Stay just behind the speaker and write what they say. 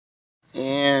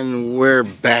We're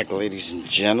back, ladies and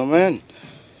gentlemen.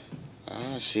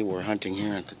 See, we're hunting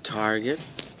here at the Target.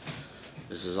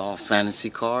 This is all fantasy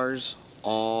cars.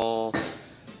 All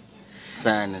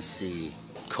fantasy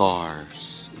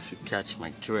cars, if you catch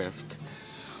my drift.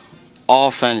 All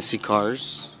fantasy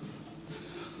cars.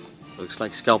 Looks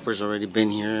like Scalper's already been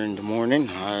here in the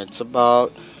morning. Right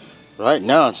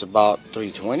now it's about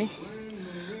 3:20.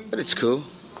 But it's cool.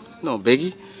 No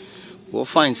biggie. We'll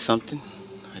find something,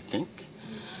 I think.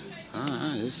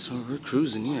 We're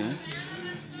cruising here.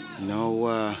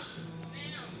 There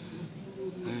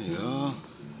you go.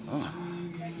 Oh,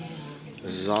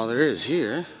 this is all there is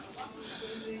here.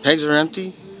 Pegs are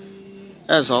empty,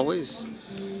 as always.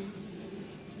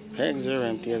 Pegs are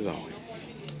empty, as always.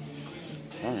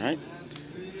 Alright.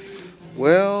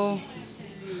 Well,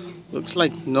 looks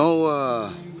like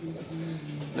none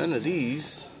of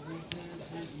these.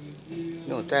 You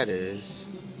know what that is?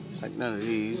 It's like none of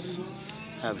these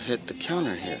have hit the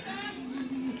counter here.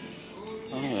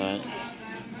 Alright.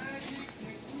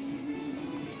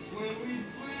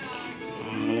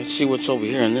 Let's see what's over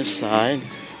here on this side.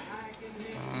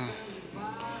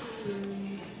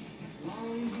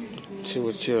 Let's see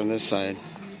what's here on this side.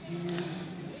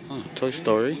 Oh, Toy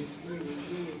Story.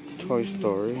 Toy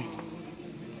Story.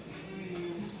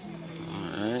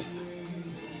 Alright.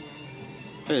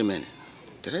 Wait a minute.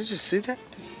 Did I just see that?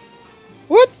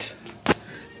 What?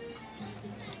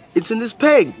 It's in this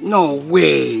peg. No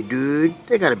way, dude.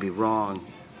 They gotta be wrong.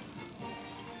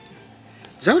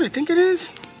 Is that what I think it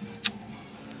is?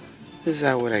 Is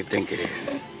that what I think it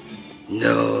is?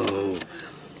 No,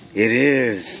 it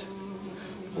is.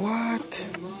 What?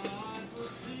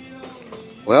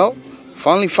 Well,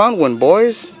 finally found one,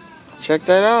 boys. Check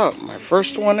that out. My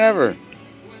first one ever.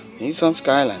 Nissan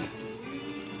Skyline.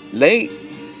 Late,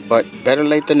 but better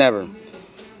late than never.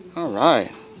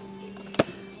 Alright.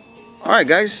 Alright,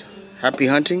 guys. Happy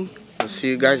hunting. I'll see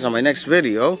you guys on my next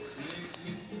video.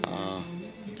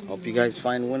 Hope you guys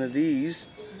find one of these.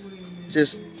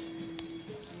 Just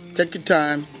take your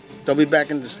time. They'll be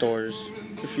back in the stores.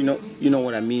 If you know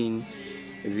what I mean.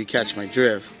 If you catch my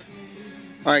drift.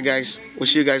 Alright, guys. We'll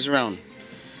see you guys around.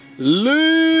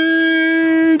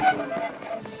 Late.